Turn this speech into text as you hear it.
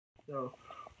So,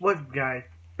 what's up guys,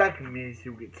 back in the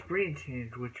Secret Sabrina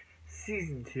Teenage Witch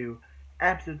Season 2,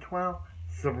 Episode 12,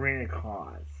 Sabrina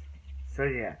Claus. So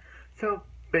yeah, so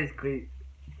basically,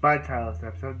 by the title of this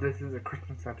episode, this is a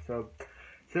Christmas episode.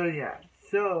 So yeah,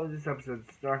 so this episode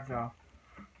starts off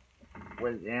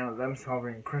with, them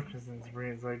celebrating Christmas and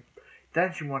Sabrina's like,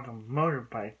 that she wants a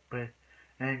motorbike,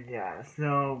 and yeah,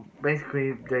 so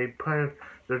basically they put up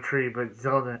the tree, but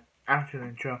Zelda, after the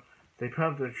intro, they put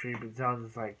up the tree, but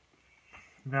Zelda's like,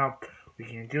 no, we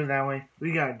can't do it that way.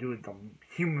 We gotta do it the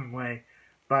human way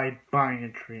by buying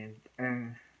a tree.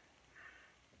 And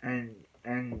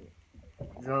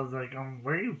Zelda's like,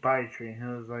 where do you buy a tree? And he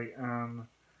was like,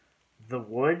 the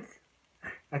woods?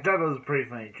 I thought that was a pretty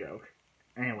funny joke.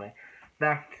 Anyway,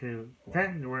 back to,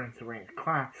 then we're in Sabrina's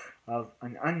class of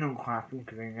an unknown classroom,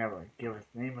 because they never give us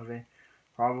the name of it.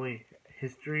 Probably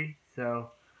history, so,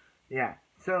 yeah.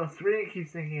 So, Sabrina keeps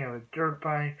thinking of a dirt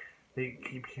bike. They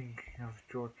keep thinking of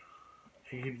George.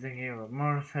 She keeps thinking of a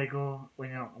motorcycle,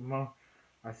 a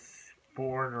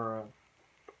board or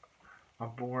a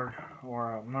board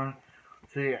or a motor.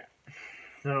 So yeah,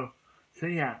 so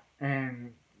yeah,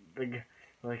 and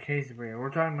like, hey Sabrina, we're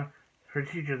talking about her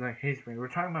teacher's like, hey Sabrina, we're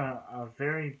talking about a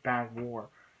very bad war,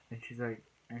 and she's like,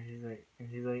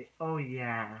 oh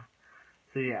yeah,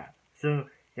 so yeah,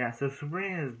 so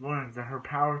Sabrina learns that her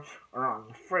powers are on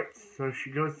the fritz, so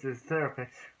she goes to this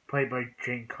therapist, played by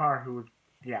Jane Carr,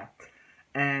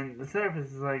 and the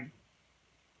therapist is like,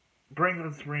 brings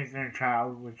up Sabrina's inner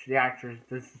child, which the actress,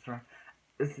 this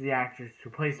is the actress who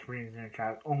plays Sabrina's inner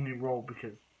child, only role,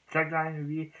 because check the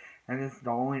IMDb, and this is the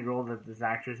only role that this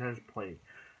actress has played.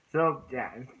 So,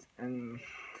 yeah, and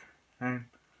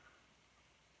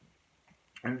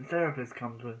the therapist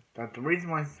comes with that the reason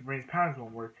why Sabrina's powers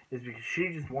won't work is because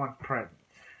she just wants presents,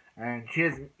 and she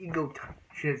has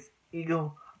egoitis,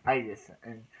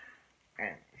 and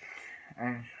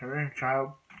her inner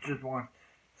child just wants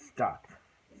stuff.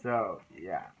 So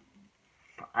yeah,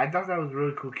 I thought that was a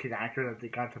really cool kid actor that they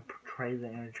got to portray the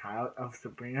inner child of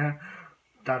Sabrina.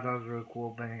 Thought that was really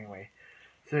cool. But anyway,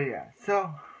 so yeah,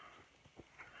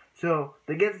 so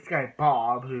they get this guy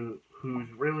Bob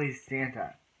who's really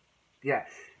Santa. Yeah,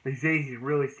 they say he's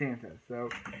really Santa. So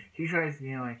he tries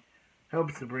to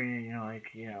help Sabrina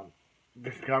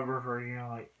discover her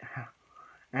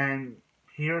and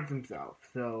he hurts himself.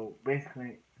 So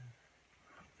basically,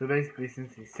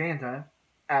 since he's Santa,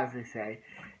 as they say,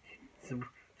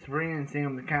 Sabrina and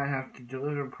Sam the cat have to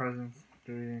deliver presents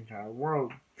to the entire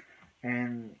world.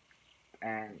 And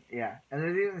yeah, and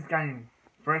there's even this guy named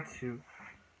Fritz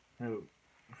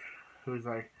who's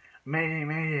like, Mayday,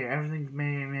 Mayday, everything's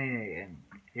Mayday, Mayday, and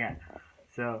yeah,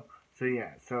 so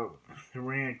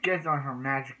Sabrina gets on her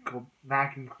magical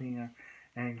vacuum cleaner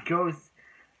and goes,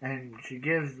 and she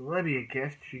gives Libby a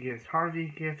gift, she gives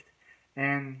Harvey a gift,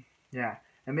 and yeah,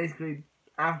 and basically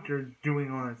after doing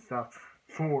all that stuff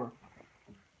for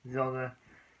Zelda,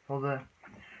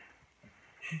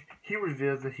 he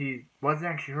reveals that he wasn't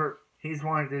actually hurt. He just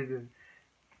wanted to.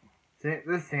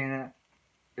 This Santa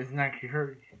isn't actually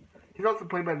hurt. He's also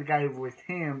played by the guy who voiced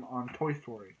him on Toy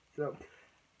Story. So,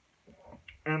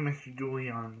 and Mr. Dooley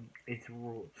on It's a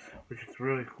Rule, which is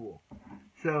really cool.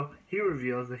 So he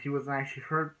reveals that he wasn't actually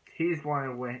hurt. He just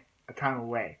wanted a time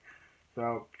away.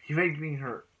 So he faked being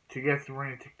hurt to get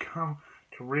Sabrina to come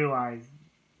to realize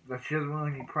that she doesn't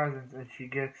really need presents, and she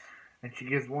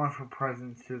gives one of her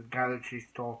presents to the guy that she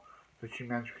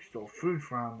magically stole food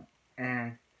from,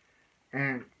 and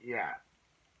yeah,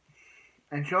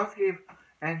 and she also gave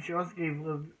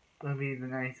Libby the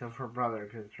nice of her brother,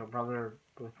 because her brother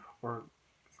or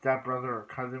stepbrother or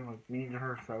cousin was mean to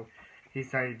her, so he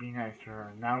decided to be nice to her,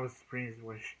 and that was Sabrina's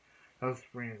wish. That was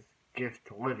Sabrina's gift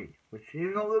to Libby, which,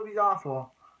 even though Libby's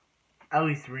awful, at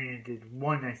least Sabrina did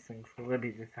one nice thing for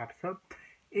Libby this episode,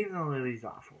 even though Libby's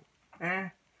awful.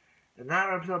 And that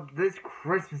wraps up this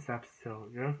Christmas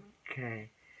episode. Okay.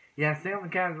 Yeah, Sam the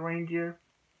Cat's reindeer.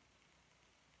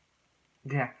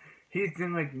 Yeah, he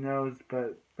didn't like the nose,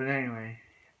 but anyway.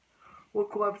 What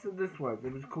cool episode this was.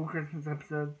 It was a cool Christmas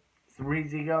episode.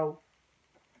 Sabrina's ego.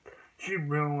 She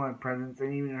really wanted presents,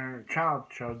 and even her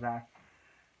child showed that.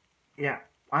 Yeah,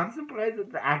 I'm surprised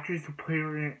that the actress who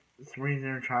played Sabrina's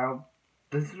inner child,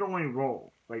 this is her only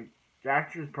role. Like, the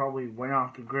actress probably went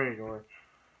off the grid or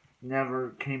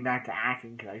never came back to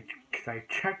acting, because I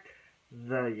checked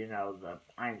the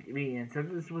IMDb and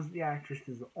said this was the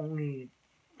actress's only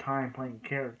time playing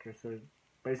character, so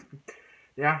basically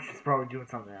the actress is probably doing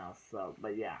something else. So,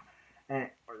 but yeah,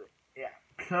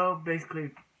 so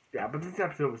basically, yeah, but this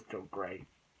episode was still great.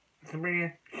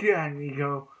 Sabrina, she had an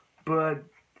ego, but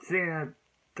the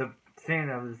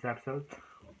Santa of this episode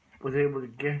was able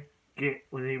to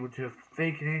was able to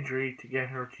fake an injury to get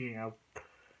her to,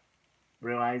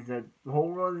 realize that the whole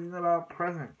world isn't about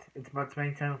present. It's about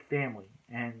spending time with family.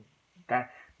 And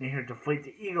that made her deflate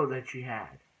the ego that she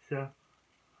had. So,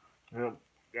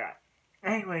 yeah.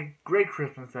 Anyway, great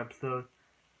Christmas episode.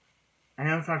 I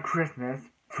know it's not Christmas,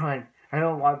 but I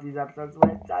know a lot of these episodes,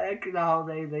 after the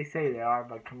holidays, they say they are,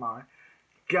 but come on.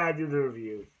 Gotta do the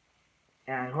reviews.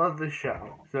 And I love this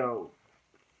show. So,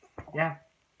 yeah.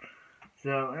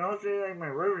 So, and also, like my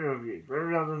Riverdale reviews.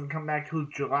 Riverdale doesn't come back till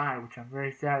July, which I'm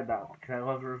very sad about, because I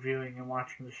love reviewing and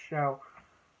watching the show.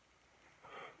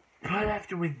 But I have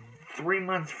to wait 3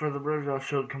 months for the Riverdale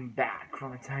show to come back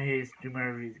from its hiatus to do my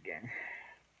reviews again.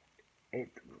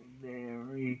 It's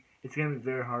gonna be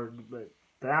very hard, but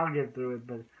I'll get through it.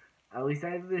 But at least I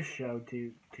have this show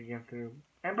to get through,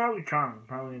 and probably Charmed. I'm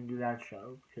probably gonna do that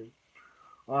show because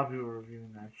a lot of people are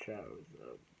reviewing that show.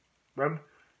 So,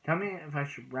 tell me if I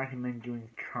should recommend doing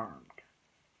Charmed,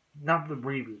 not the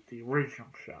reboot, the original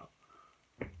show.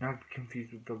 Not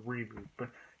confused with the reboot, but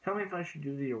tell me if I should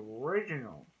do the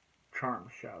original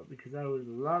Charmed show because I would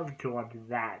love to watch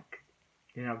that.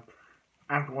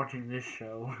 After watching this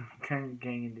show, kind of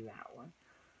getting into that one.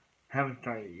 Haven't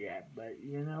started yet, but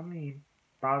you know me,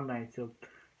 bottom night. So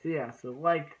yeah, so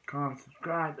like, comment,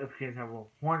 subscribe. If you guys have a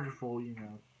wonderful,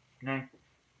 night.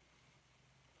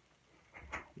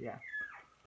 Yeah.